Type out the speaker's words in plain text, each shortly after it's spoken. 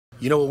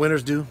You know what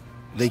winners do?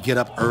 They get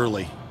up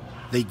early.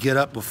 They get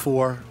up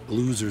before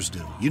losers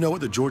do. You know what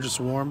the Georgia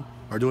Swarm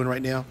are doing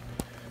right now?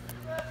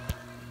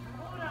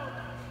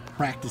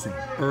 Practicing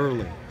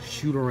early,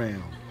 shoot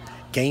around.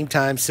 Game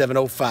time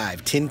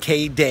 7:05,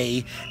 10K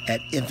day at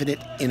Infinite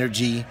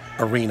Energy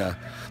Arena.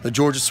 The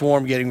Georgia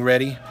Swarm getting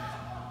ready.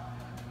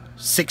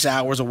 6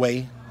 hours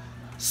away,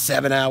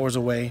 7 hours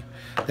away.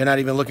 They're not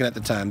even looking at the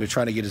time. They're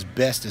trying to get as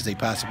best as they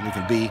possibly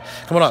can be.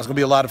 Come on, it's going to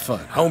be a lot of fun.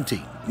 Home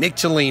team, Nick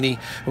Cellini.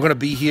 We're going to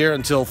be here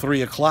until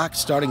 3 o'clock,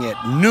 starting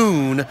at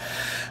noon.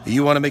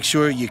 You want to make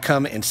sure you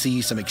come and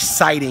see some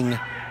exciting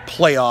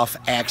playoff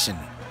action.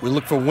 We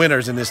look for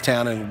winners in this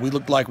town, and we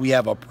look like we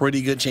have a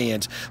pretty good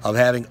chance of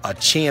having a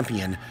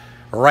champion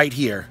right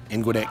here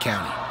in Gwinnett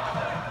County.